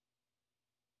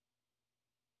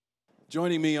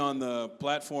Joining me on the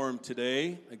platform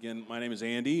today, again, my name is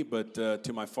Andy, but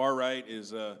to my far right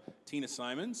is Tina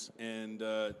Simons and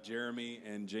Jeremy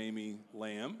and Jaime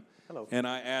Lamb. Hello. And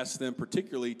I asked them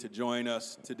particularly to join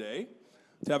us today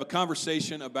to have a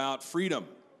conversation about freedom.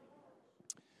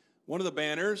 One of the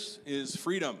banners is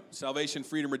freedom, salvation,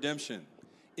 freedom, redemption.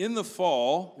 In the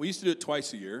fall, we used to do it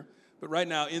twice a year, but right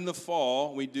now in the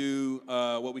fall, we do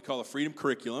what we call a freedom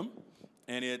curriculum,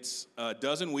 and it's a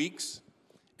dozen weeks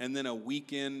and then a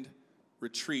weekend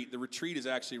retreat. The retreat is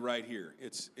actually right here.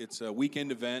 It's a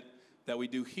weekend event that we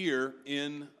do here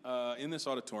in this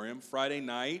auditorium, Friday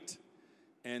night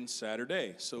and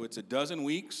Saturday. So it's a dozen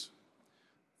weeks,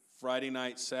 Friday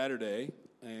night, Saturday,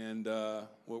 and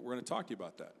we're going to talk to you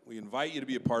about that. We invite you to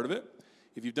be a part of it.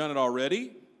 If you've done it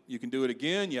already, you can do it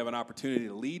again. You have an opportunity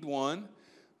to lead one,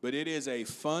 but it is a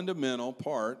fundamental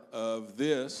part of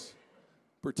this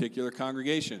particular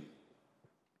congregation.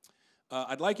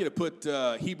 I'd like you to put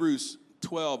Hebrews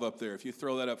 12 up there, if you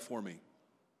throw that up for me.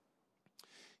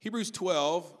 Hebrews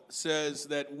 12 says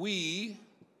that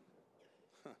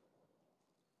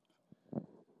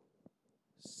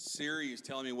Siri is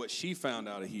telling me what she found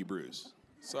out of Hebrews.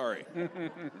 Sorry.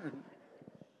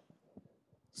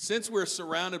 Since we're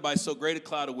surrounded by so great a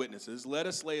cloud of witnesses, let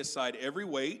us lay aside every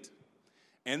weight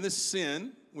and the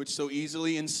sin which so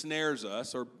easily ensnares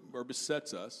us or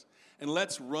besets us, and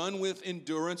let's run with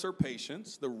endurance or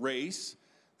patience the race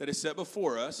that is set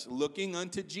before us, looking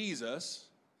unto Jesus,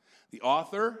 the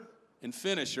author and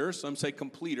finisher, some say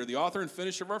completer, the author and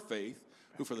finisher of our faith,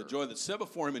 who for the joy that set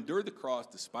before him endured the cross,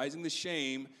 despising the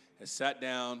shame, has sat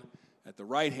down at the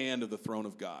right hand of the throne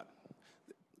of God.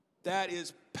 That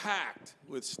is packed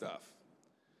with stuff.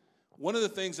 One of the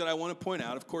things that I want to point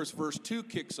out, of course, verse 2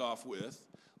 kicks off with,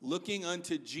 looking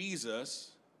unto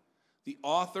Jesus, the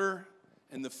author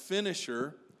and the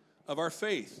finisher of our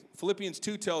faith. Philippians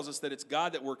 2 tells us that it's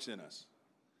God that works in us,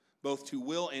 both to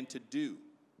will and to do.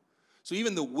 So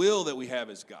even the will that we have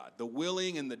is God. The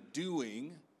willing and the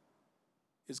doing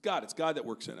is God. It's God that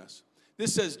works in us.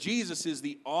 This says Jesus is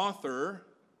the author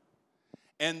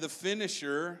and the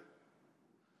finisher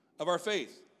of our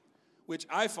faith, which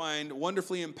I find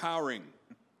wonderfully empowering.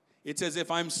 It's as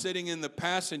if I'm sitting in the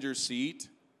passenger seat,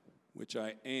 which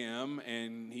I am,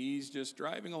 and he's just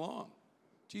driving along.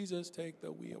 Jesus, take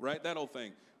the wheel, right? That old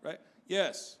thing, right?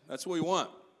 Yes, that's what we want.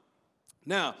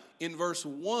 Now, in verse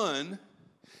 1,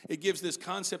 it gives this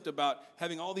concept about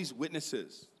having all these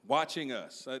witnesses watching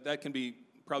us. That can be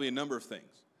probably a number of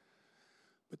things.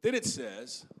 But then it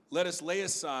says, let us lay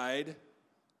aside,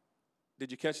 did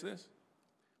you catch this?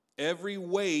 Every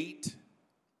weight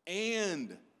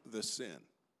and the sin.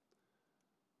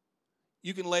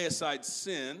 You can lay aside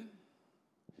sin,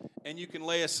 and you can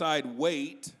lay aside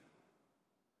weight,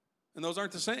 and those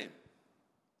aren't the same.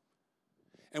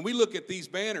 And we look at these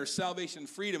banners, salvation and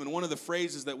freedom, and one of the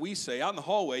phrases that we say, out in the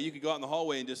hallway, you could go out in the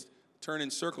hallway and just turn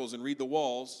in circles and read the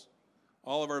walls.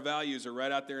 All of our values are right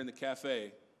out there in the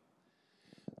cafe.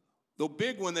 The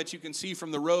big one that you can see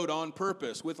from the road on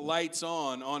purpose, with lights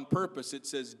on purpose, it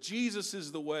says, Jesus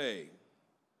is the way.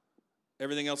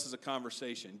 Everything else is a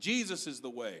conversation. Jesus is the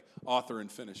way, author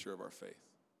and finisher of our faith.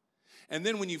 And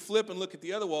then when you flip and look at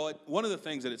the other wall, one of the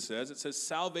things that it says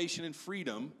salvation and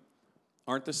freedom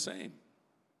aren't the same.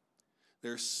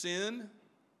 There's sin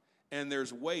and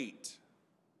there's weight.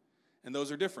 And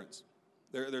those are different.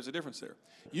 There's a difference there.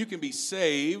 You can be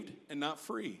saved and not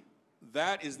free.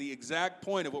 That is the exact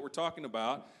point of what we're talking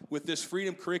about with this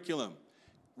freedom curriculum.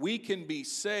 We can be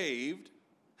saved,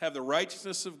 have the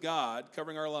righteousness of God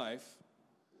covering our life,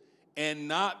 and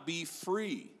not be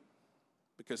free,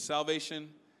 because salvation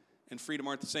and freedom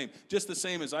aren't the same. Just the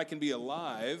same as I can be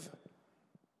alive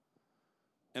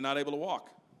and not able to walk.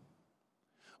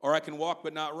 Or I can walk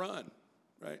but not run,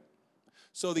 right?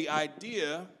 So the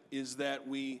idea is that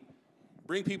we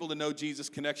bring people to know Jesus,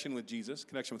 connection with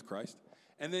Christ,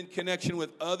 and then connection with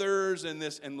others, and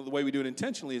the way we do it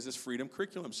intentionally is this freedom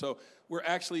curriculum. So we're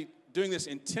actually doing this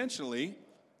intentionally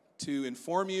to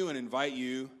inform you and invite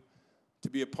you to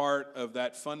be a part of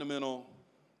that fundamental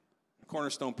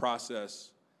cornerstone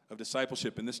process of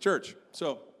discipleship in this church.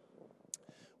 So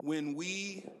when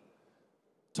we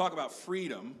talk about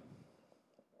freedom,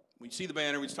 when you see the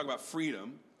banner, we just talk about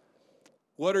freedom.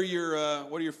 What are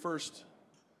your first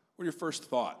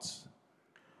thoughts?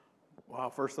 Wow,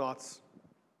 first thoughts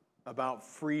about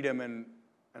freedom, and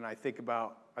I think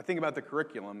about the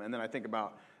curriculum, and then I think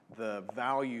about the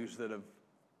values that have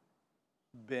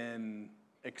been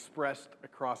expressed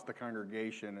across the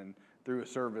congregation and through a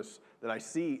service that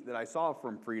I saw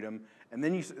from freedom, and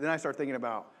then I start thinking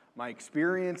about my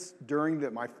experience during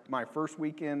my first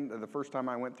weekend, the first time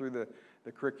I went through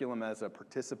the curriculum as a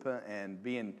participant and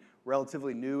being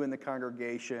relatively new in the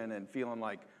congregation and feeling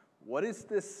like, what is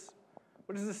this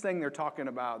thing they're talking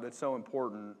about that's so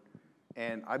important?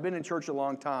 And I've been in church a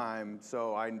long time,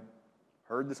 so I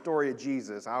heard the story of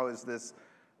Jesus. How is this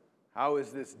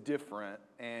different?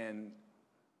 And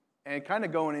kind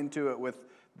of going into it with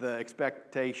the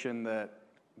expectation that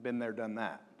been there, done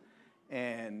that.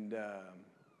 And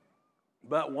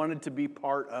but wanted to be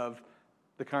part of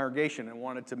the congregation and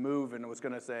wanted to move and was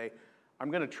going to say,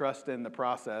 I'm going to trust in the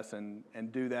process and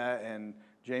do that. And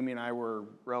Jaime and I were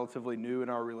relatively new in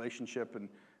our relationship and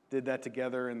did that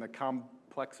together in the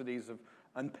complexities of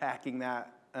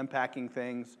unpacking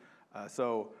things.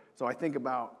 So I think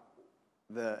about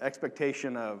the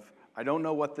expectation of, I don't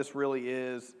know what this really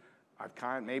is.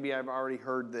 Maybe I've already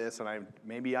heard this, and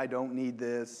maybe I don't need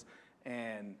this.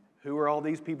 And who are all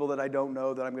these people that I don't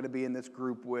know that I'm going to be in this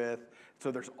group with?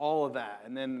 So there's all of that.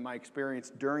 And then my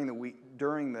experience during the week,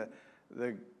 during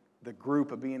the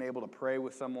group of being able to pray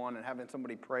with someone and having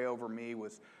somebody pray over me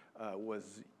was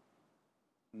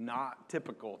not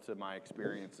typical to my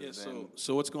experiences. Yeah,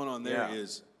 so what's going on there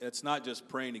is it's not just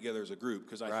praying together as a group,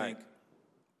 because I think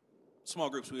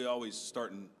small groups, we always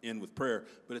start and end with prayer,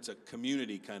 but it's a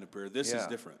community kind of prayer. This is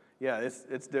different. Yeah,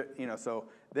 it's so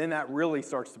then that really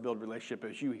starts to build relationship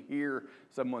as you hear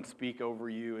someone speak over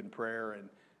you in prayer,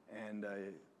 and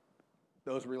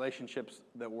those relationships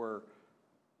that were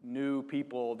new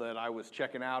people that I was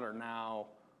checking out are now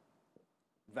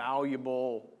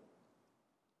valuable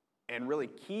and really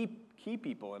key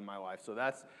people in my life. So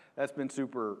that's been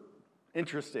super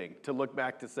interesting to look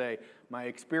back to say my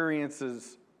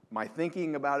experiences, my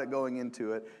thinking about it going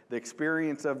into it, the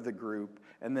experience of the group,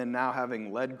 and then now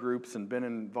having led groups and been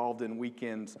involved in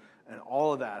weekends and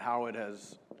all of that, how it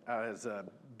has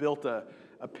built a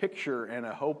picture and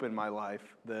a hope in my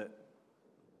life that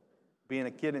being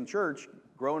a kid in church,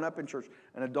 growing up in church,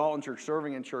 an adult in church,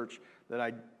 serving in church, that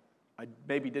I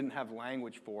maybe didn't have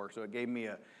language for. So it gave me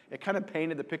it kind of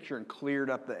painted the picture and cleared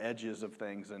up the edges of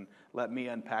things and let me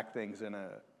unpack things in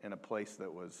a place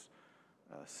that was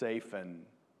safe. And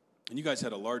you guys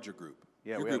had a larger group.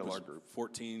 Yeah, we had a large group.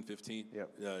 14, 15.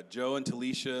 Yep. Joe and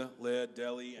Talisha led,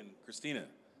 Deli and Christina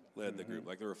led the group.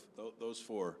 Like there were those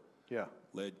four. Yeah.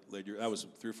 Led that was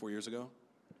 3 or 4 years ago?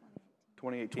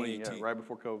 2018. Yeah, right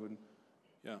before COVID.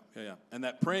 Yeah. And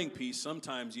that praying piece,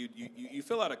 sometimes you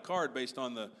fill out a card based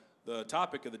on the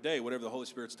topic of the day, whatever the Holy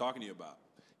Spirit's talking to you about.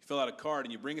 You fill out a card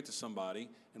and you bring it to somebody,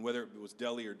 and whether it was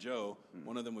Deli or Joe,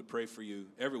 one of them would pray for you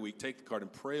every week, take the card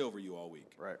and pray over you all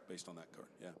week. Right. Based on that card.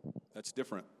 Yeah. That's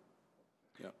different.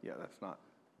 Yeah, that's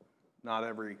not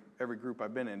every group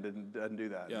I've been in doesn't do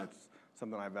that. Yeah. It's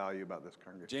something I value about this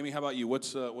congregation. Jaime, how about you?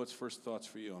 What's first thoughts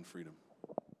for you on freedom?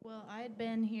 Well, I had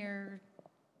been here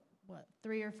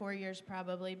 3 or 4 years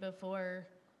probably before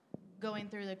going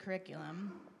through the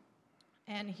curriculum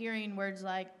and hearing words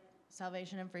like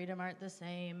salvation and freedom aren't the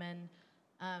same, and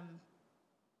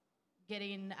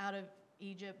getting out of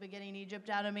Egypt, but getting Egypt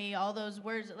out of me, all those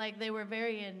words, like they were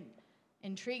very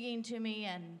intriguing to me,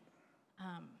 and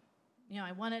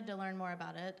I wanted to learn more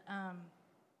about it.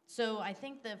 So I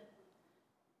think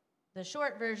the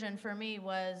short version for me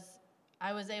was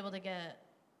I was able to get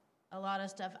a lot of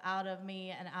stuff out of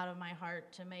me and out of my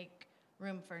heart to make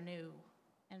room for new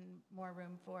and more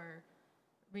room for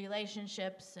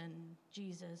relationships and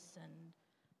Jesus and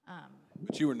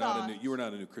But you were not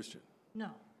a new Christian. No.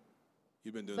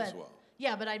 You've been doing this a while.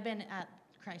 Yeah, but I'd been at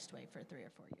Christ Way for 3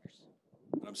 or 4 years.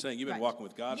 But I'm saying you've been walking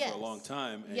with God for a long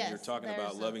time, and you're talking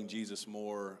about loving Jesus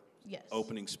more,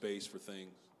 opening space for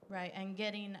things. Right, and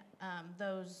getting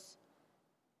those.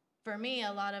 For me,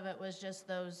 a lot of it was just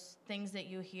those things that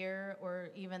you hear,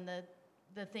 or even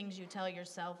the things you tell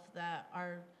yourself that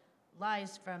are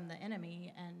lies from the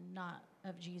enemy and not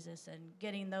of Jesus, and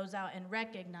getting those out and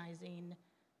recognizing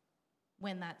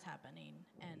when that's happening,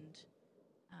 and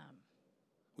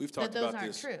we've talked that those about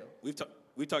aren't this. True.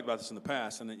 We've talked about this in the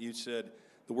past, and that you said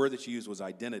the word that you used was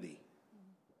identity.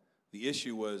 Mm-hmm. The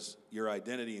issue was your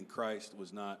identity in Christ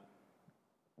was not.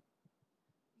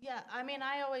 Yeah, I mean,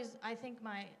 I think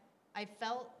I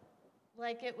felt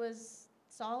like it was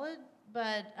solid,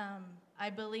 but I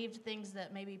believed things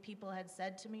that maybe people had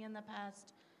said to me in the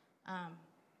past.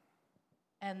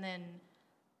 And then,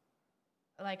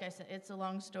 like I said, it's a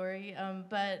long story,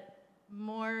 but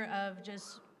more of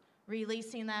just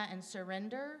releasing that and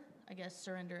surrender. I guess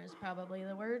surrender is probably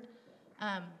the word.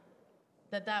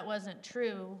 That wasn't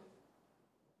true.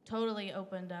 Totally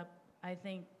opened up, I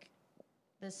think,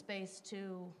 the space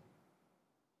to,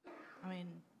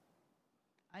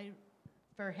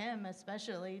 for him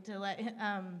especially, to let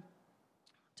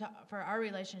for our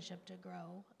relationship to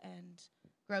grow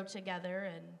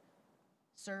together and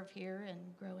serve here and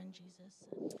grow in Jesus.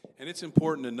 And it's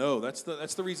important to know that's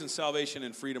the reason salvation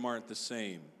and freedom aren't the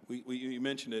same. You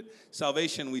mentioned it.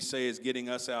 Salvation, we say, is getting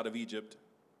us out of Egypt,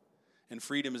 and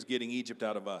freedom is getting Egypt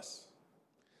out of us.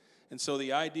 And so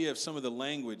the idea of some of the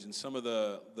language and some of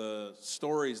the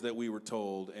stories that we were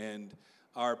told and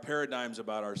our paradigms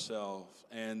about ourselves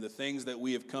and the things that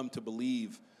we have come to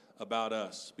believe about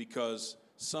us because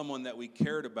someone that we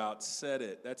cared about said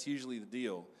it, that's usually the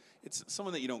deal. It's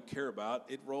someone that you don't care about.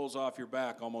 It rolls off your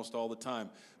back almost all the time.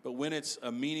 But when it's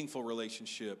a meaningful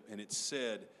relationship and it's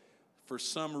said, for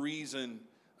some reason,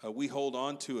 we hold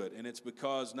on to it. And it's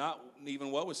because not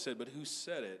even what was said, but who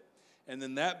said it. And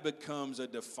then that becomes a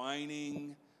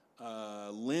defining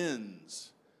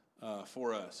lens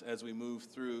for us as we move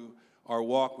through our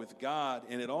walk with God.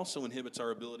 And it also inhibits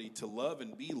our ability to love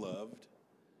and be loved,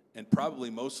 and probably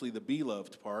mostly the be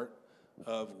loved part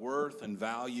of worth and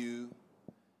value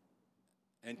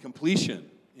and completion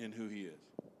in who he is.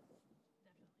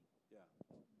 Yeah.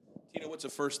 Tina, what's the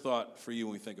first thought for you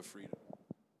when we think of freedom?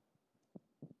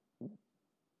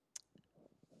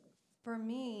 For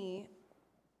me,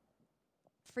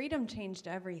 freedom changed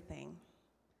everything.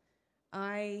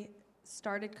 I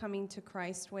started coming to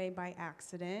Christ Way by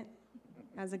accident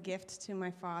as a gift to my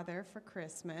father for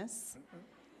Christmas.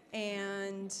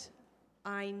 And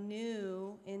I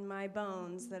knew in my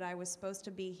bones that I was supposed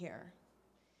to be here.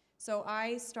 So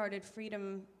I started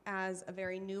freedom as a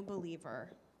very new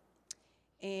believer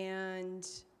and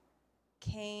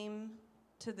came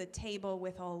to the table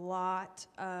with a lot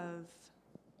of,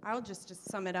 I'll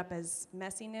just sum it up as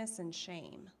messiness and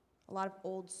shame, a lot of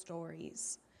old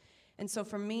stories. And so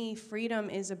for me, freedom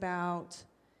is about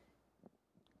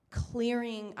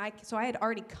clearing, so I had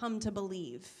already come to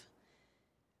believe,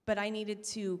 but I needed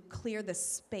to clear the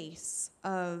space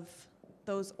of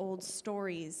those old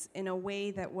stories in a way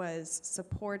that was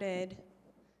supported,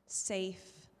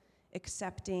 safe,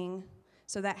 accepting.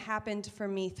 So that happened for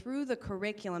me through the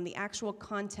curriculum, the actual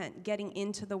content, getting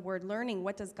into the word, learning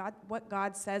what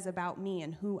God says about me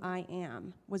and who I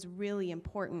am was really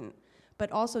important.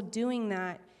 But also doing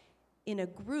that in a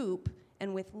group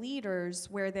and with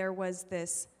leaders where there was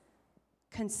this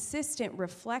consistent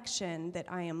reflection that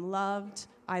I am loved,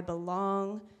 I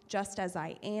belong just as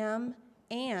I am,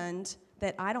 and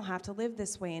that I don't have to live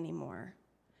this way anymore.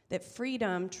 That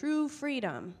freedom, true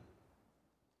freedom,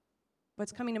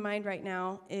 what's coming to mind right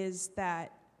now is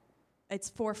that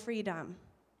it's for freedom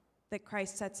that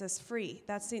Christ sets us free.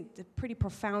 That's a pretty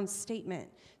profound statement.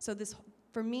 So this,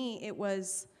 for me, it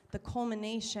was the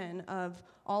culmination of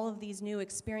all of these new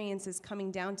experiences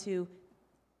coming down to,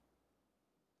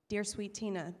 dear sweet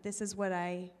Tina, this is what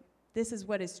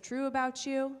is true about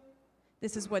you.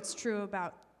 This is what's true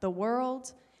about the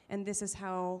world. And this is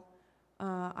how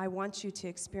I want you to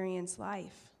experience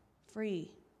life.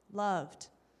 Free, loved,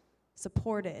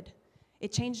 supported.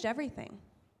 It changed everything.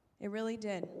 It really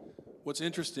did. What's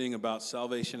interesting about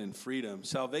salvation and freedom,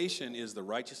 salvation is the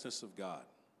righteousness of God,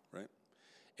 right?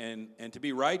 And to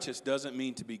be righteous doesn't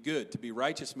mean to be good. To be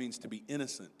righteous means to be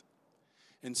innocent.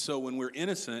 And so when we're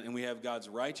innocent and we have God's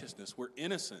righteousness, we're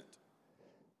innocent.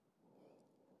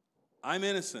 I'm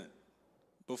innocent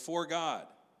before God.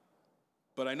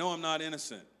 But I know I'm not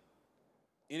innocent.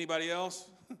 Anybody else?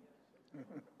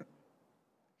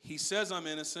 He says I'm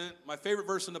innocent. My favorite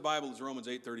verse in the Bible is Romans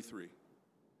 8:33.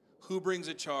 Who brings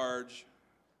a charge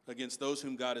against those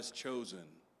whom God has chosen?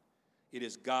 It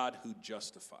is God who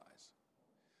justifies.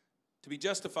 To be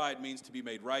justified means to be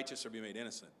made righteous or be made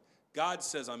innocent. God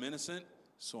says I'm innocent,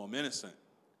 so I'm innocent.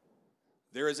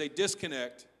 There is a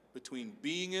disconnect between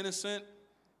being innocent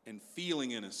and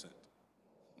feeling innocent.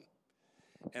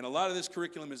 And a lot of this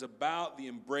curriculum is about the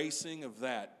embracing of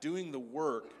that, doing the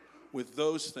work with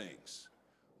those things,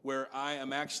 where I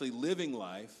am actually living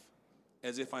life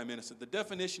as if I'm innocent. The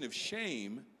definition of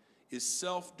shame is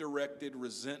self-directed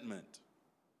resentment.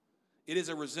 It is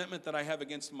a resentment that I have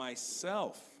against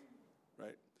myself,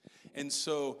 right? And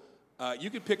so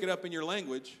you could pick it up in your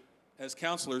language. As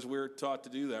counselors, we're taught to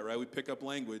do that, right? We pick up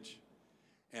language.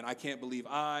 And I can't believe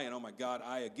and oh my God,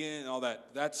 I again, and all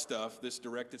that stuff, this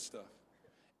directed stuff.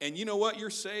 And you know what?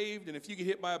 You're saved, and if you get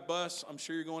hit by a bus, I'm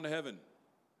sure you're going to heaven.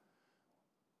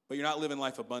 But you're not living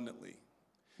life abundantly.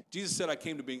 Jesus said, I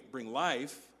came to bring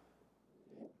life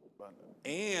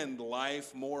and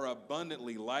life more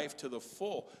abundantly, life to the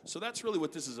full. So that's really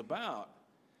what this is about,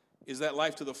 is that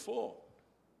life to the full.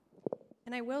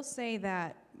 And I will say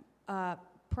that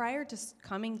prior to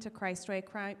coming to Christ Way,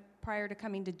 prior to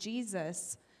coming to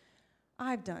Jesus,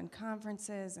 I've done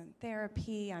conferences and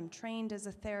therapy. I'm trained as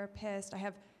a therapist. I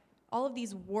have all of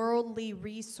these worldly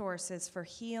resources for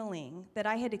healing that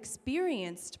I had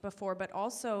experienced before, but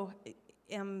also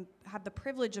have the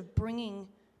privilege of bringing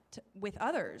with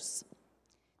others.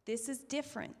 This is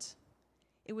different.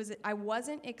 I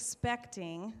wasn't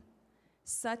expecting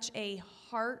such a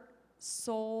heart,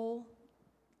 soul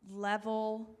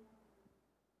level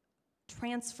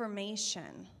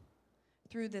transformation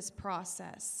through this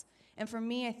process. And for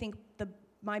me, I think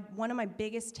one of my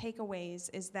biggest takeaways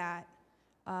is that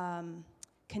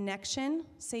connection,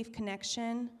 safe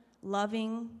connection,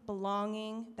 loving,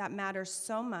 belonging, that matters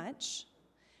so much.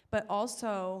 But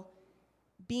also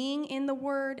being in the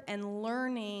Word and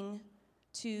learning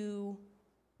to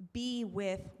be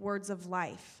with words of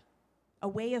life, a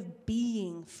way of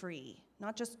being free,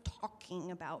 not just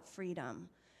talking about freedom,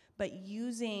 but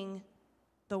using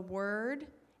the Word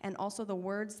and also the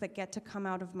words that get to come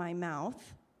out of my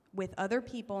mouth with other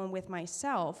people and with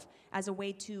myself as a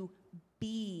way to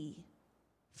be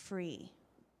free.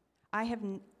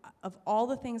 Of all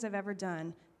the things I've ever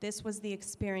done, this was the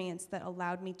experience that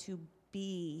allowed me to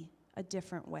be a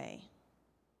different way.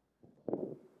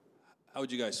 How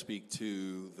would you guys speak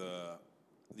to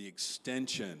the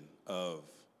extension of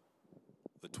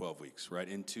the 12 weeks, right,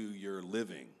 into your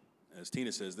living? As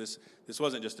Tina says, this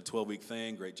wasn't just a 12-week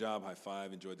thing. Great job, high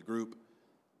five, enjoyed the group.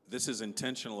 This is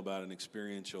intentional about an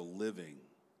experiential living.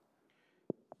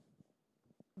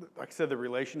 Like I said, the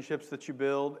relationships that you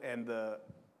build and the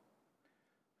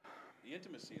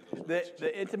intimacy of those relationships.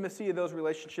 The intimacy of those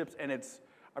relationships, and it's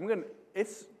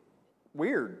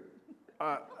weird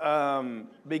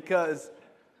because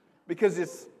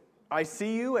it's I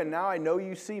see you and now I know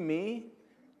you see me,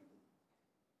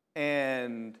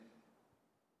 and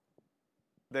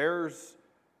there's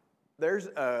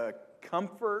a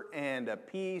comfort and a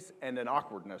peace and an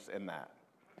awkwardness in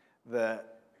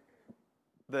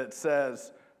that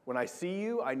says, when I see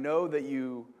you, I know that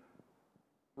you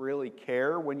really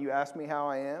care when you ask me how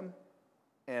I am,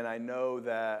 and I know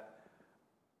that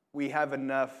we have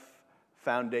enough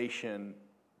foundation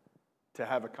to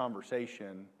have a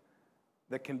conversation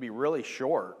that can be really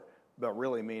short but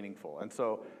really meaningful. And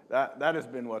so that has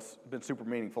been what's been super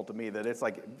meaningful to me, that it's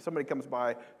like if somebody comes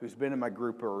by who's been in my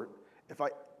group, or it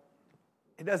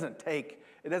doesn't take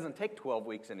 12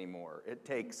 weeks anymore. It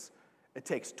takes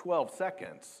 12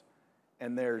 seconds,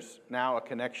 and there's now a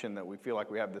connection that we feel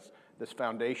like we have this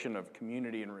foundation of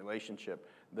community and relationship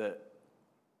that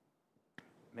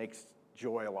makes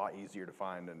joy a lot easier to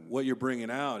find. And what you're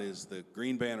bringing out is the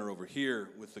green banner over here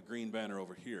with the green banner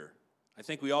over here. I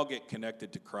think we all get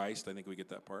connected to Christ. I think we get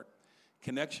that part.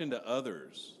 Connection to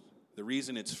others, the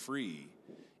reason it's free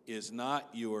is not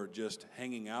you're just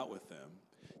hanging out with them.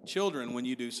 Children, when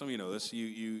you do, some of you know this,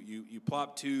 you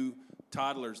plop two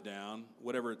toddlers down,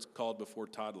 whatever it's called before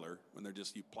toddler, when they're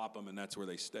just, you plop them and that's where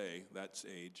they stay, that's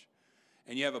age.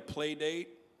 And you have a play date,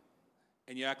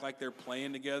 and you act like they're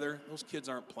playing together. Those kids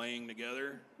aren't playing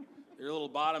together. Their little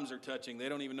bottoms are touching. They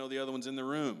don't even know the other one's in the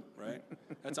room, right?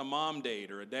 That's a mom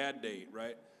date or a dad date,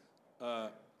 right?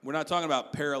 We're not talking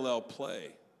about parallel play.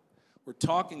 We're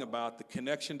talking about the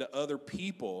connection to other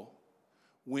people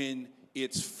when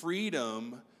it's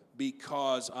freedom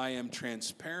because I am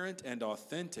transparent and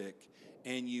authentic,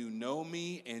 and you know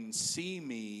me and see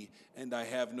me, and I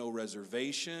have no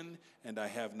reservation, and I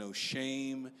have no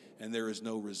shame, and there is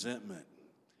no resentment.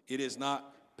 It is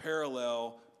not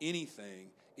parallel anything.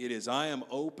 It is I am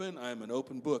open, I am an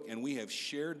open book, and we have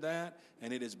shared that,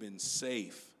 and it has been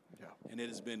safe, and it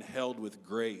has been held with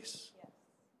grace.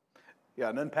 Yeah,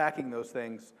 and unpacking those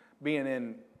things,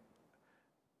 doing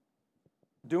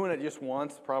it just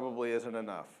once probably isn't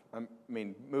enough.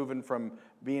 Moving from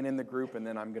being in the group and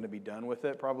then I'm going to be done with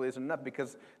it probably isn't enough,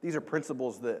 because these are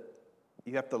principles that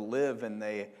you have to live, and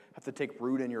they have to take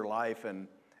root in your life, and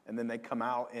then they come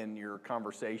out in your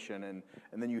conversation, and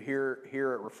then you hear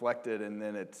it reflected, and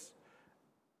then it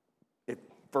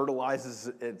fertilizes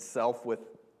itself with,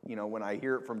 when I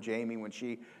hear it from Jaime, when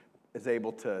she is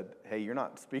able to, hey, you're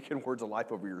not speaking words of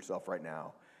life over yourself right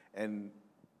now. And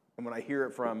when I hear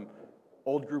it from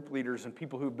old group leaders and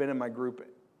people who've been in my group,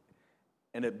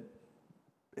 and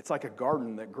it's like a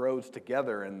garden that grows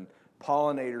together, and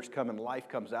pollinators come and life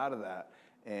comes out of that.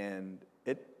 And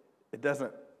it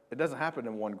doesn't happen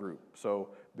in one group. So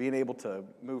being able to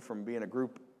move from being in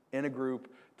a group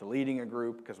to leading a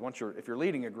group, because if you're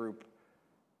leading a group,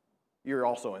 you're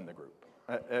also in the group.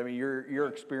 You're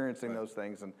experiencing those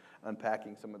things and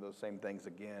unpacking some of those same things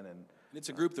again. And it's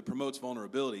a group that promotes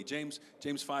vulnerability. James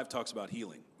 5 talks about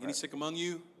healing. Any sick among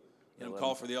you?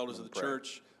 Call for the elders of the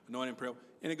church, anoint and pray.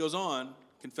 And it goes on,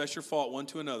 confess your fault one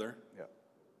to another. Yeah.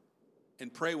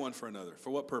 and pray one for another.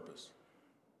 For what purpose?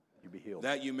 You be healed.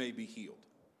 That you may be healed.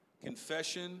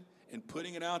 Confession and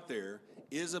putting it out there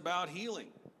is about healing.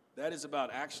 That is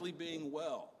about actually being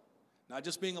well, not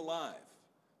just being alive.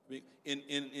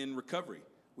 In recovery,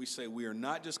 we say we are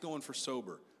not just going for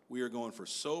sober. We are going for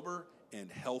sober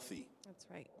and healthy. That's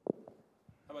right.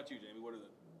 How about you, Jamie? What are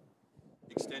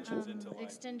the extensions into life?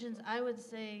 Extensions, I would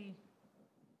say,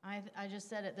 I just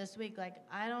said it this week, like,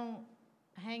 I don't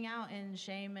hang out in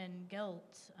shame and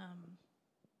guilt.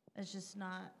 It's just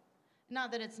not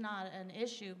that it's not an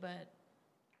issue, but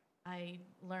I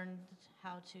learned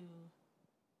how to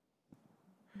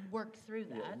work through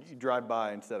that. Yeah, you drive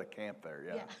by instead of camp there,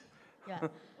 yeah. Yeah.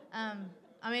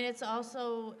 I mean, it's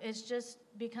just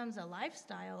becomes a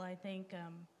lifestyle, I think.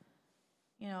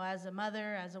 As a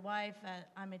mother, as a wife,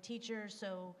 I'm a teacher,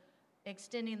 so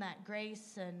extending that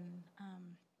grace and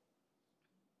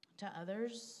to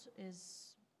others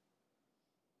is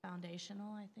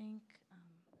foundational, I think.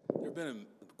 There have been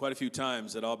quite a few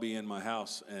times that I'll be in my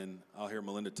house and I'll hear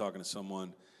Melinda talking to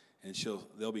someone, and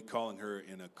they'll be calling her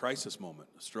in a crisis moment,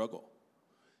 a struggle.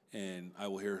 And I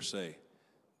will hear her say,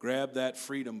 grab that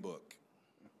freedom book.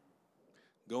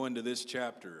 Go into this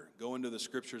chapter. Go into the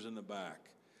scriptures in the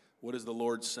back. What is the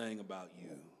Lord saying about you?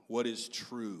 What is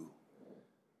true?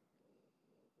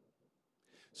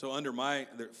 So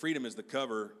freedom is the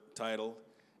cover title,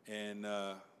 and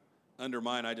under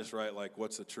mine I just write like,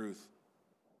 what's the truth?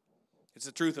 It's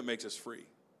the truth that makes us free.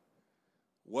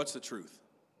 What's the truth?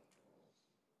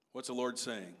 What's the Lord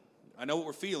saying? I know what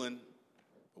we're feeling,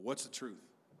 but what's the truth?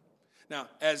 Now,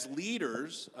 as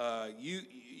leaders,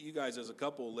 you guys as a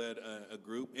couple led a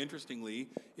group. Interestingly,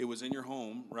 it was in your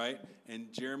home, right?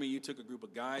 And Jeremy, you took a group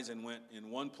of guys and went in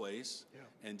one place.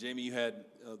 Yeah. And Jamie, you had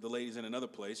the ladies in another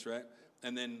place, right?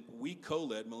 And then we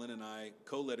co-led, Melinda and I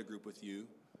co-led a group with you.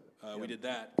 We did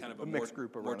that, kind of a mixed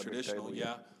group around more a big traditional, table,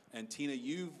 yeah. And Tina,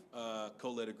 you've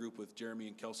co-led a group with Jeremy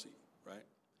and Kelsey, right?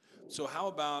 So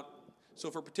so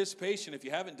for participation, if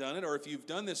you haven't done it, or if you've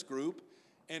done this group,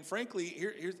 and frankly,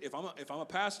 here's if I'm a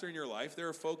pastor in your life, there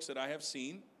are folks that I have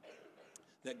seen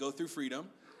that go through freedom,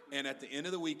 and at the end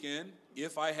of the weekend,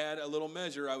 if I had a little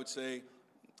measure, I would say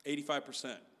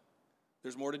 85%.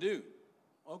 There's more to do.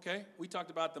 Okay, we talked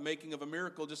about the making of a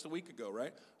miracle just a week ago,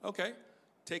 right? Okay,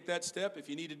 take that step. If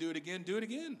you need to do it again, do it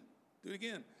again. Do it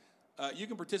again. You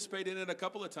can participate in it a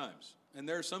couple of times. And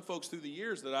there are some folks through the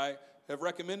years that I have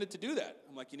recommended to do that.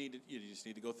 I'm like, you just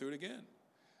need to go through it again.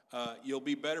 You'll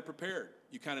be better prepared.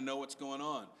 You kind of know what's going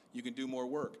on. You can do more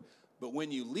work. But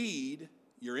when you lead,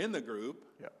 you're in the group,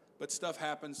 but stuff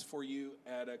happens for you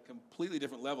at a completely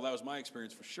different level. That was my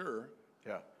experience for sure.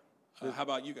 Yeah. How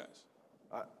about you guys?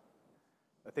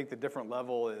 I think the different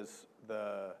level is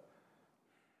the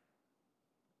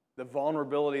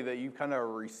vulnerability that you kind of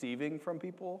are receiving from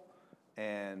people,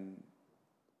 and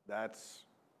that's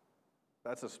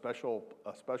a special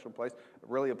place,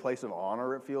 really a place of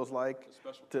honor. It feels like a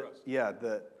special trust. Yeah,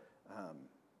 that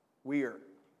we are.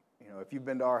 If you've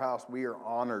been to our house, we are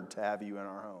honored to have you in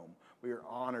our home. We are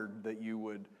honored that you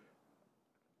would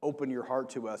open your heart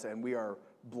to us, and we are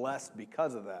blessed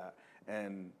because of that.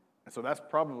 And so that's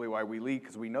probably why we lead,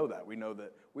 because we know that. We know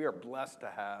that we are blessed to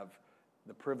have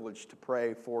the privilege to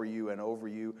pray for you and over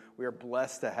you. We are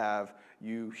blessed to have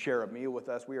you share a meal with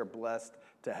us. We are blessed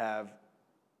to have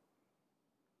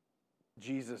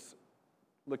Jesus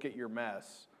look at your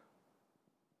mess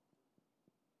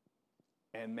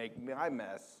and make my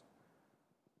mess.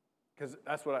 Because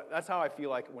that's how I feel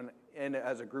like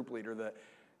as a group leader, that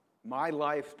my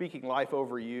life, speaking life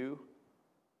over you,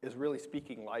 is really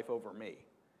speaking life over me.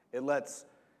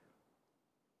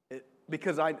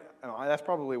 Because that's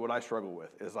probably what I struggle with,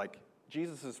 is like,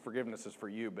 Jesus' forgiveness is for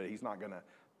you, but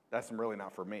that's really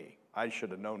not for me. I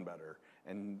should have known better.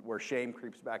 And where shame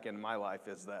creeps back into my life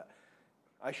is that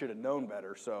I should have known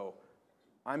better, so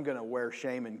I'm going to wear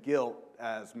shame and guilt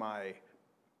as my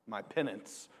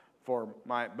penance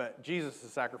but Jesus'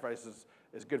 sacrifice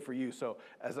is good for you. So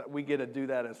as we get to do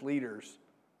that as leaders,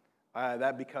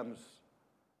 that becomes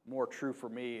more true for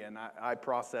me, and I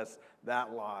process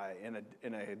that lie in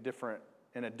a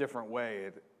different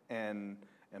way, and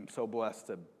am so blessed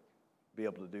to be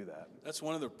able to do that. That's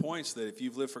one of the points, that if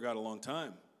you've lived for God a long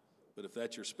time, but if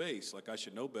that's your space, like I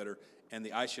should know better, and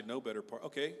the I should know better part,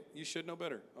 okay, you should know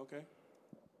better, okay,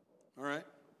 all right,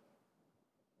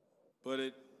 but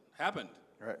it happened,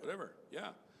 right? Whatever, yeah,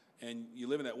 and you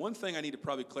live in that. One thing I need to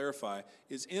probably clarify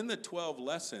is in the 12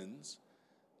 lessons,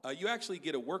 you actually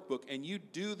get a workbook, and you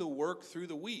do the work through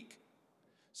the week.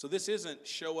 So this isn't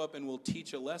show up and we'll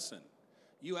teach a lesson.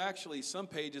 You actually, some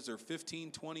pages are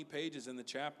 15, 20 pages in the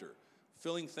chapter,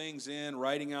 filling things in,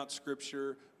 writing out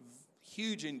scripture,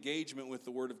 huge engagement with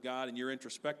the Word of God, and you're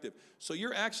introspective. So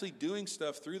you're actually doing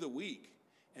stuff through the week,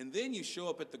 and then you show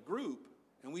up at the group,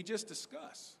 and we just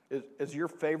discuss. Is your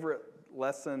favorite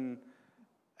lesson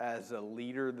as a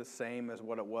leader the same as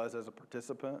what it was as a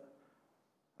participant?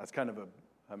 That's kind of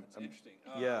That's interesting.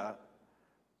 Yeah.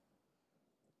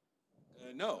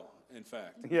 No, in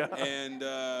fact. Yeah. And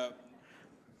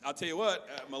I'll tell you what,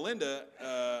 Melinda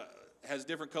has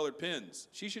different colored pens.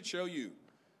 She should show you.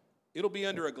 It'll be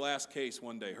under a glass case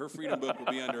one day. Her freedom book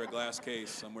will be under a glass case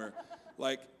somewhere.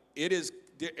 Like, it is,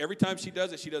 every time she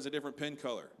does it, she does a different pen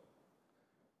color.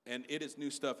 And it is new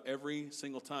stuff every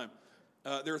single time.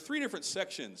 There are 3 different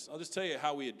sections. I'll just tell you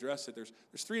how we address it. There's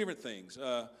 3 different things.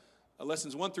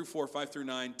 Lessons 1 through 4, 5 through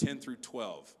 9, 10 through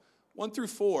 12. 1 through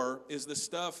 4 is the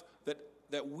stuff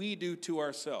that we do to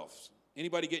ourselves.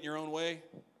 Anybody get in your own way?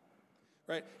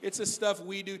 Right? It's the stuff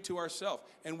we do to ourselves,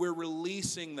 and we're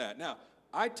releasing that. Now,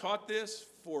 I taught this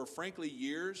for, frankly,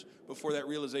 years before that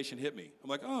realization hit me. I'm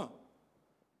like, oh.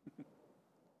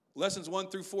 Lessons 1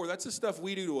 through 4, that's the stuff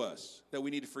we do to us that we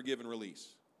need to forgive and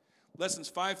release. Lessons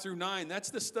 5 through 9, that's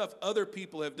the stuff other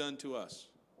people have done to us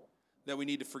that we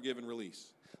need to forgive and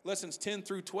release. Lessons 10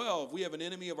 through 12, we have an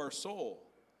enemy of our soul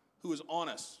who is on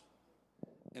us,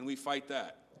 and we fight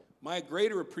that. My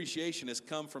greater appreciation has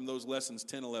come from those lessons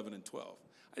 10, 11, and 12.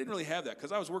 I didn't really have that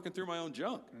because I was working through my own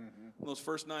junk in those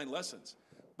first 9 lessons.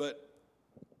 But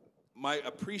my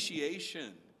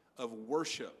appreciation of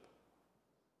worship,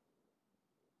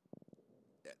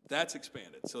 that's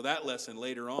expanded. So that lesson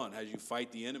later on, as you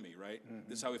fight the enemy, right?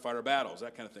 This is how we fight our battles,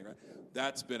 that kind of thing, right?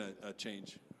 That's been a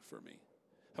change for me.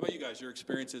 How about you guys, your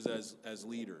experiences as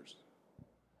leaders?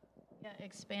 Yeah,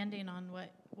 expanding on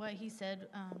what he said,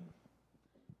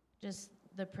 just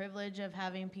the privilege of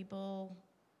having people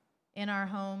in our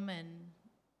home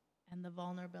and the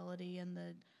vulnerability and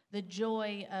the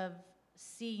joy of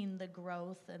seeing the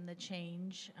growth and the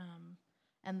change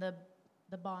and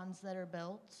the bonds that are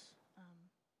built.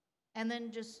 And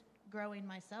then just growing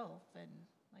myself and,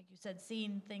 like you said,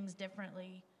 seeing things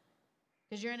differently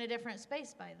because you're in a different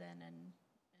space by then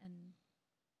and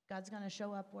God's going to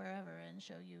show up wherever and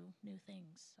show you new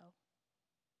things. So,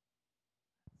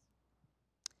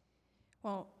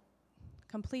 Well,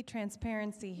 complete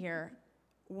transparency here.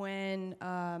 When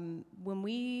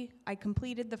I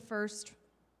completed the first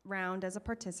round as a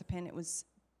participant, it was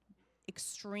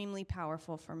extremely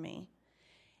powerful for me.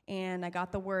 And I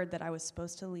got the word that I was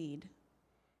supposed to lead.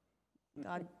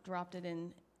 God dropped it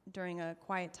in during a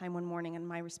quiet time one morning, and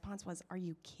my response was, "Are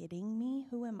you kidding me?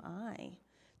 Who am I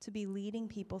to be leading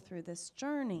people through this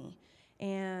journey?"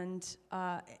 And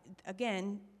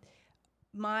again,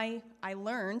 I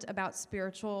learned about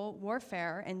spiritual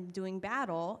warfare and doing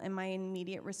battle, and my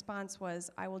immediate response was,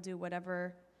 I will do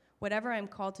whatever I'm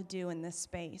called to do in this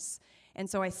space. And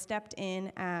so I stepped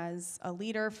in as a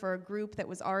leader for a group that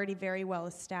was already very well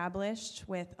established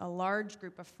with a large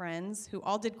group of friends who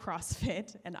all did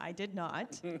CrossFit, and I did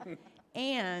not.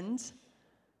 And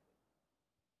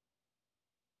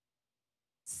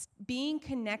being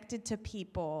connected to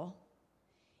people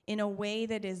in a way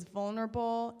that is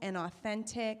vulnerable and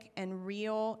authentic and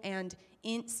real and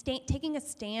taking a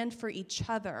stand for each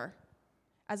other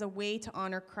as a way to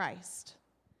honor Christ,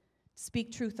 speak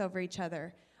truth over each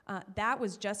other. That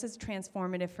was just as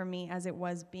transformative for me as it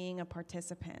was being a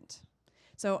participant.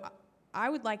 So I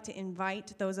would like to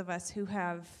invite those of us who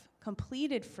have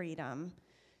completed freedom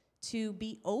to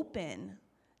be open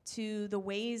to the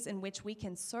ways in which we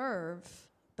can serve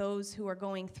those who are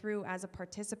going through as a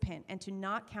participant and to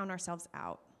not count ourselves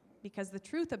out. Because the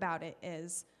truth about it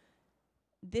is,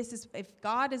 if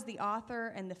God is the author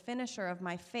and the finisher of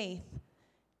my faith,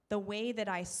 the way that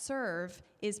I serve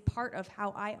is part of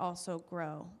how I also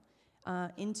grow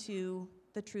into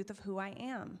the truth of who I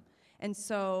am. And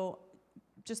so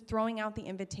just throwing out the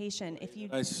invitation, if you...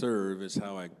 I serve is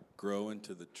how I grow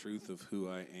into the truth of who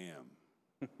I am.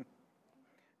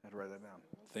 I'd write that down.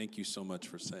 Thank you so much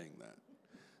for saying that.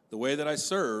 The way that I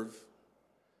serve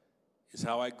is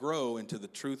how I grow into the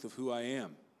truth of who I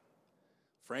am.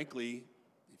 Frankly,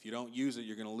 if you don't use it,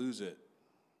 you're going to lose it.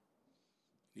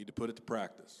 You need to put it to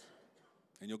practice,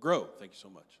 and you'll grow. Thank you so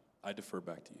much. I defer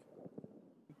back to you.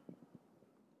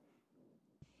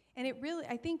 And it really,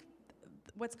 I think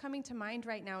what's coming to mind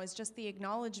right now is just the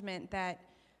acknowledgement that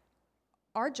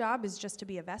our job is just to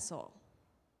be a vessel.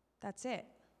 That's it.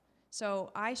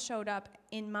 So I showed up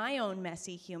in my own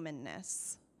messy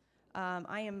humanness.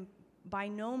 I am by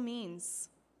no means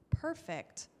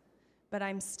perfect, but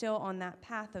I'm still on that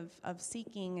path of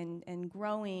seeking and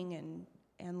growing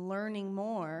and learning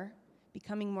more,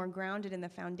 becoming more grounded in the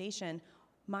foundation.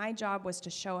 My job was to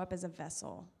show up as a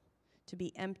vessel, to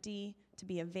be empty, to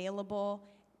be available,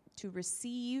 to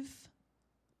receive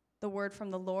the word from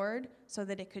the Lord so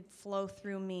that it could flow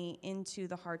through me into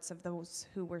the hearts of those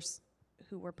who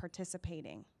were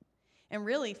participating. And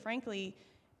really, frankly,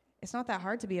 it's not that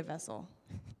hard to be a vessel.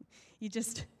 You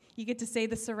get to say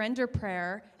the surrender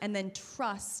prayer and then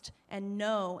trust and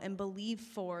know and believe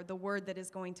for the word that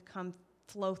is going to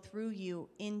flow through you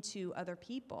into other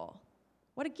people.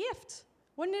 What a gift.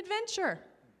 What an adventure.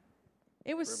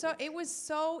 It was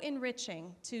so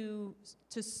enriching to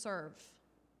serve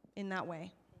in that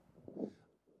way.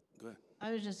 Go ahead.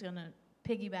 I was just gonna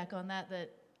piggyback on that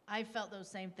I felt those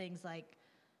same things. Like,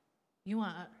 you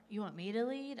want me to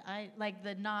lead?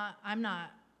 I'm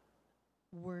not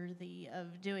worthy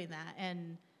of doing that.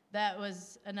 And that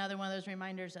was another one of those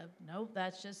reminders of, nope,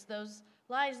 that's just those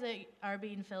lies that are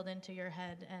being filled into your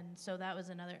head. And so that was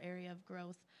another area of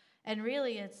growth. And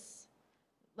really, it's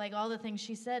like all the things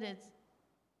she said, it's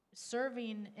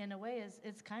serving in a way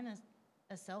it's kind of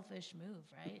a selfish move,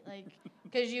 right? Like,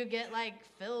 because you get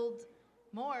filled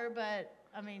more, but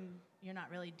I mean, you're not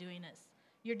really doing it.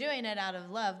 You're doing it out of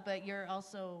love, but you're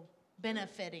also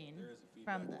benefiting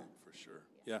from that. For sure.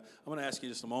 Yeah, I'm going to ask you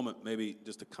just a moment, maybe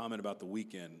just a comment about the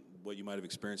weekend, what you might have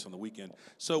experienced on the weekend.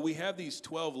 So we have these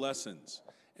 12 lessons,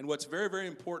 and what's very, very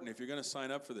important if you're going to sign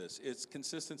up for this, it's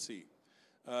consistency.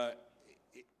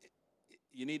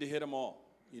 You need to hit them all.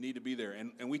 You need to be there.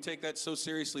 And we take that so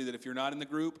seriously that if you're not in the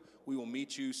group, we will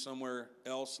meet you somewhere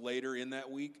else later in that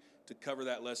week to cover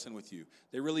that lesson with you.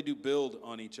 They really do build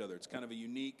on each other. It's kind of a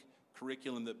unique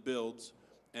curriculum that builds.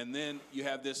 And then you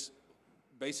have this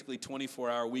basically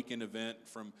 24-hour weekend event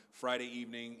from Friday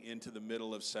evening into the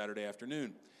middle of Saturday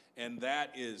afternoon. And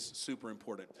that is super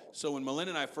important. So when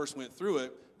Melinda and I first went through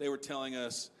it, they were telling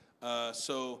us,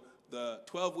 so the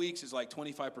 12 weeks is like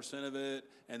 25% of it,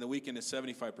 and the weekend is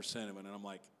 75% of it. And I'm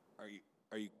like,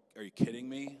 are you kidding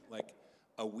me? Like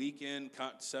a weekend,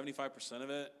 75% of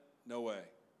it? No way.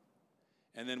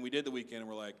 And then we did the weekend, and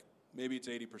we're like, maybe it's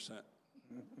 80%.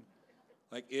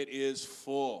 Like, it is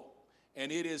full.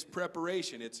 And it is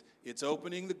preparation. It's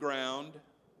opening the ground,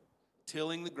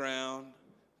 tilling the ground,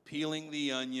 peeling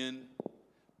the onion,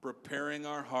 preparing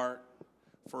our heart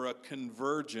for a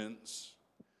convergence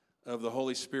of the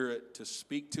Holy Spirit to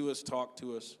speak to us, talk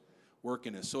to us, work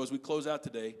in us. So as we close out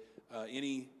today,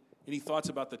 any thoughts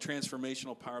about the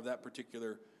transformational power of that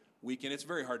particular weekend? It's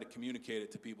very hard to communicate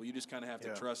it to people. You just kind of have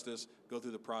to trust us, go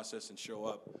through the process, and show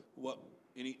up.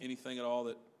 Anything at all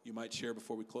that you might share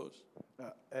before we close?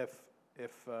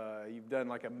 If you've done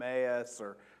like a Emmaus,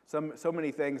 or so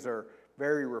many things are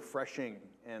very refreshing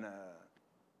in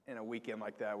a weekend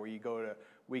like that, where you go to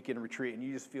weekend retreat and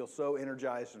you just feel so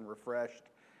energized and refreshed.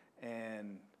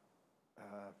 And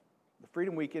the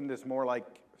Freedom Weekend is more like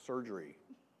surgery,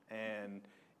 and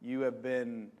you've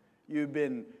been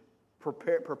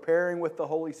preparing with the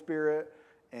Holy Spirit,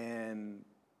 and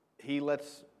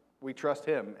we trust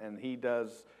Him, and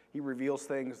He reveals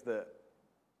things that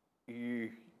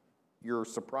you're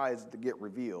surprised to get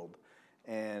revealed.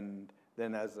 And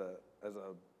then as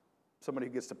somebody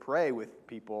who gets to pray with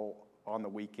people on the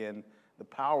weekend, the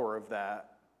power of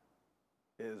that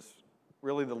is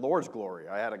really the Lord's glory.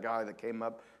 I had a guy that came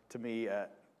up to me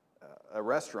at a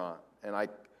restaurant, and I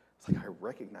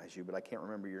recognize you, but I can't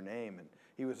remember your name. And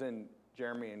he was in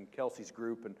Jeremy and Kelsey's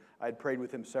group, and I had prayed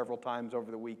with him several times over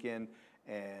the weekend,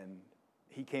 and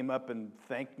he came up and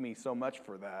thanked me so much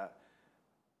for that.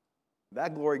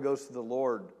 That glory goes to the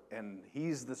Lord, and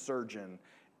He's the surgeon,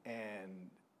 and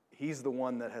He's the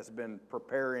one that has been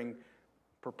preparing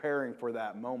for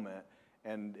that moment.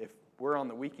 And if we're on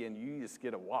the weekend, you just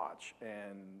get to watch,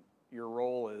 and your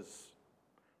role is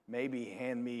maybe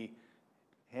hand me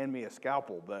a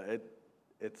scalpel, but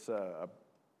it's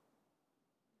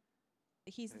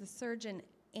He's the surgeon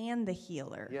and the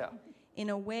healer. Yeah. In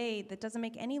a way that doesn't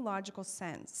make any logical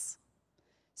sense.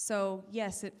 So,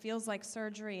 yes, it feels like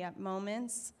surgery at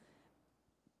moments,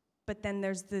 but then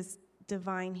there's this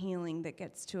divine healing that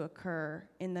gets to occur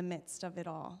in the midst of it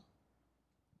all.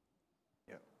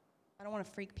 Yeah. I don't want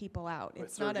to freak people out. But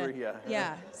it's surgery, not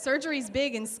yeah. Surgery's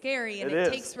big and scary, and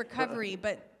it takes recovery,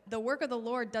 but the work of the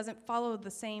Lord doesn't follow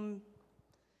the same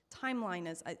timeline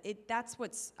as it. That's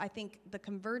what's, I think, the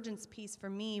convergence piece for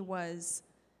me was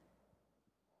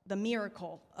the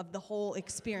miracle of the whole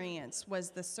experience,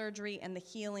 was the surgery and the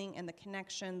healing and the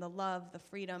connection, the love, the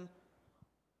freedom,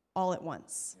 all at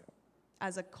once,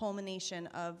 as a culmination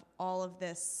of all of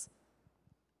this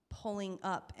pulling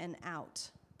up and out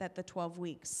that the 12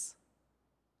 weeks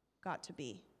got to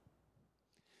be.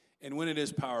 And when it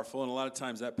is powerful, and a lot of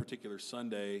times that particular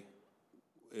Sunday,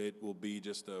 it will be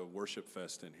just a worship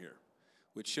fest in here,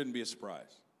 which shouldn't be a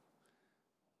surprise.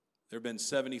 there have been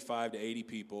 75 to 80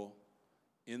 people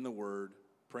in the Word,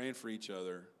 praying for each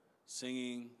other,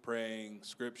 singing, praying,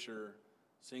 Scripture,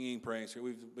 singing, praying.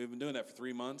 We've been doing that for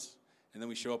 3 months, and then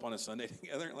we show up on a Sunday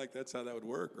together. Like, that's how that would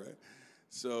work, right?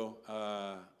 So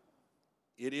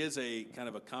it is a kind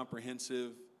of a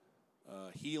comprehensive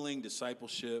healing,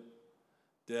 discipleship,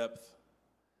 depth.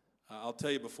 I'll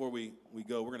tell you before we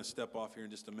go, we're going to step off here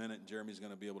in just a minute, and Jeremy's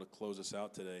going to be able to close us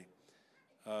out today.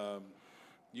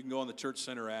 You can go on the Church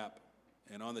Center app,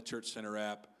 and on the Church Center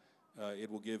app, it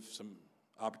will give some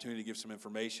opportunity to give some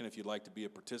information if you'd like to be a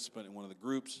participant in one of the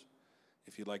groups,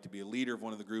 if you'd like to be a leader of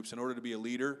one of the groups. In order to be a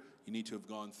leader, you need to have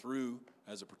gone through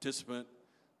as a participant,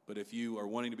 but if you are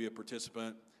wanting to be a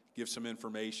participant, give some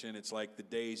information. It's like the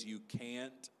days you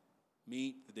can't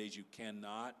meet, the days you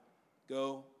cannot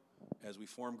go as we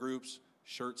form groups,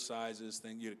 shirt sizes,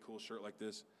 you get a cool shirt like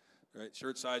this, right?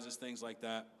 Shirt sizes, things like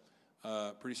that,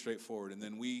 pretty straightforward. And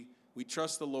then we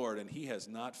trust the Lord, and He has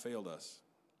not failed us.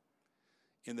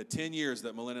 In the 10 years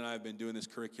that Melinda and I have been doing this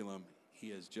curriculum, He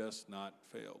has just not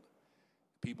failed.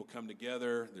 People come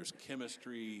together, there's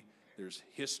chemistry, there's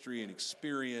history and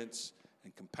experience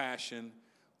and compassion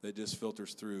that just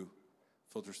filters through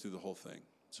the whole thing.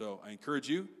 So I encourage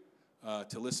you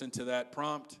to listen to that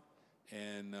prompt,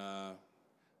 and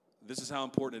this is how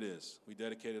important it is. We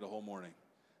dedicated a whole morning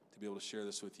to be able to share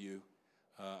this with you.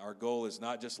 Our goal is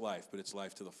not just life, but it's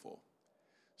life to the full.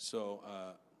 So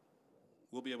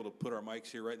we'll be able to put our mics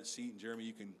here right in the seat, and Jeremy,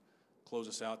 you can close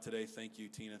us out today. Thank you,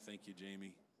 Tina. Thank you,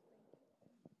 Jamie.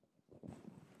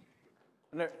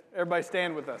 And everybody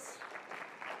stand with us.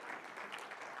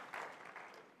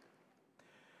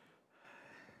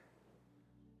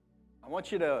 I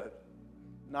want you to,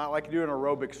 not like you do an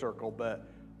aerobic circle, but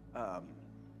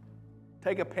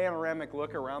take a panoramic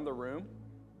look around the room.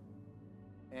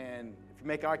 And if you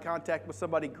make eye contact with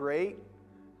somebody, great.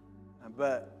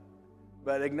 But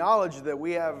acknowledge that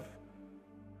we're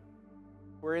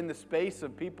in the space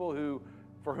of people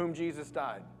for whom Jesus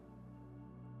died.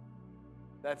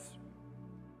 That's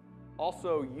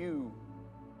also you.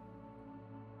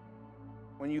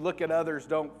 When you look at others,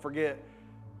 don't forget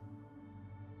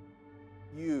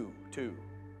you too.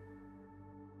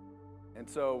 And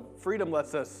so freedom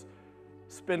lets us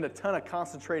spend a ton of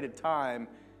concentrated time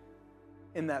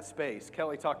in that space.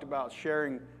 Kelly talked about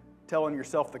telling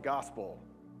yourself the gospel.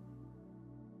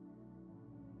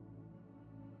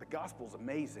 The gospel's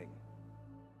amazing.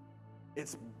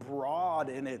 It's broad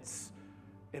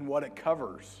in what it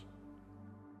covers.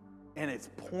 And it's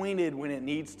pointed when it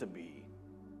needs to be.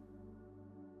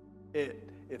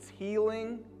 It's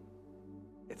healing,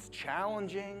 it's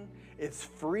challenging, it's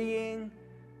freeing,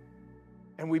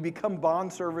 and we become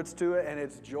bondservants to it, and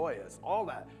it's joyous. All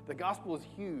that. The gospel is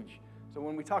huge. So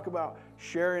when we talk about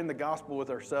sharing the gospel with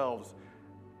ourselves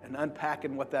and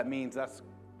unpacking what that means, that's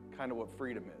kind of what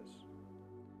freedom is.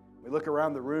 We look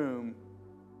around the room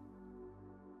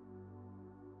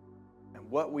and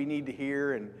what we need to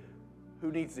hear and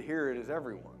who needs to hear it is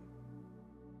everyone.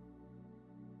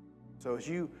 So as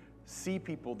you see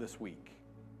people this week,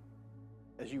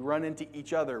 as you run into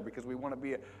each other, because we want to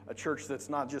be a church that's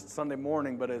not just Sunday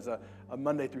morning, but as a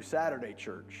Monday through Saturday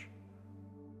church,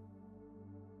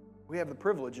 we have the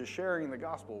privilege of sharing the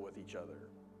gospel with each other.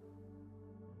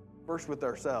 First with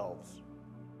ourselves.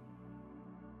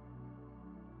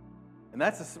 And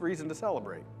that's a reason to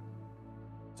celebrate.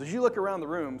 So as you look around the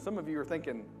room, some of you are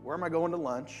thinking, where am I going to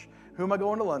lunch? Who am I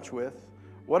going to lunch with?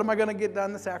 What am I going to get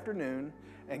done this afternoon?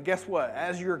 And guess what?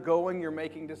 As you're going, you're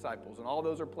making disciples. And all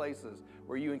those are places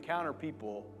where you encounter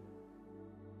people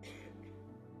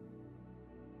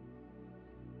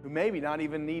who maybe don't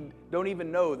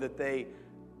even know that they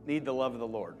need the love of the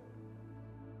Lord.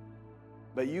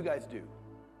 But you guys do.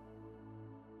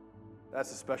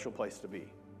 That's a special place to be.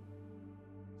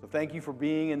 So thank you for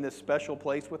being in this special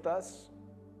place with us,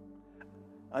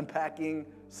 unpacking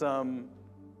some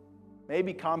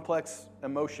maybe complex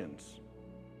emotions,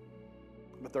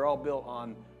 but they're all built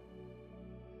on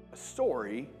a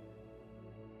story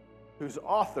whose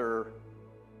author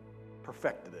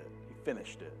perfected it. He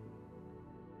finished it.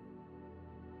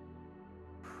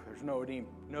 There's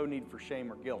no need for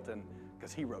shame or guilt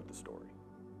because he wrote the story.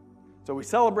 So we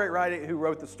celebrate who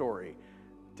wrote the story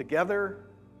together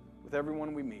with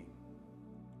everyone we meet.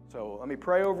 So let me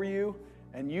pray over you,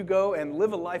 and you go and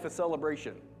live a life of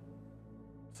celebration.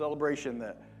 Celebration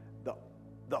that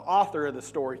the author of the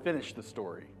story finished the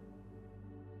story.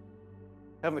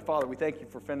 Heavenly Father, we thank you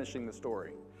for finishing the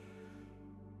story,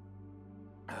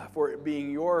 for it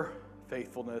being your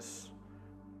faithfulness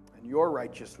and your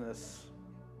righteousness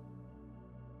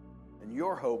and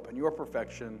your hope and your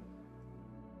perfection.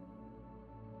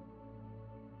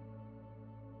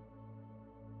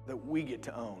 that we get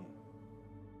to own.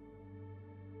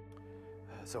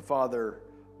 So, Father,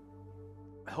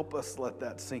 help us let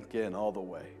that sink in all the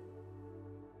way.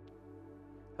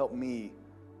 Help me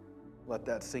let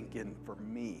that sink in for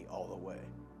me all the way.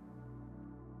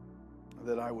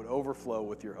 That I would overflow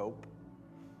with your hope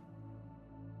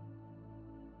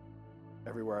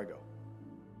everywhere I go.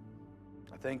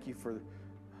 I thank you for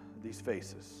these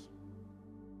faces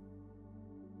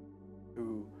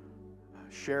who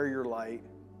share your light,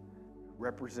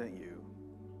 represent you,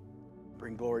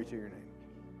 bring glory to your name.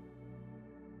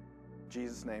 In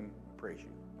Jesus' name, I praise you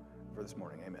for this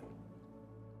morning. Amen.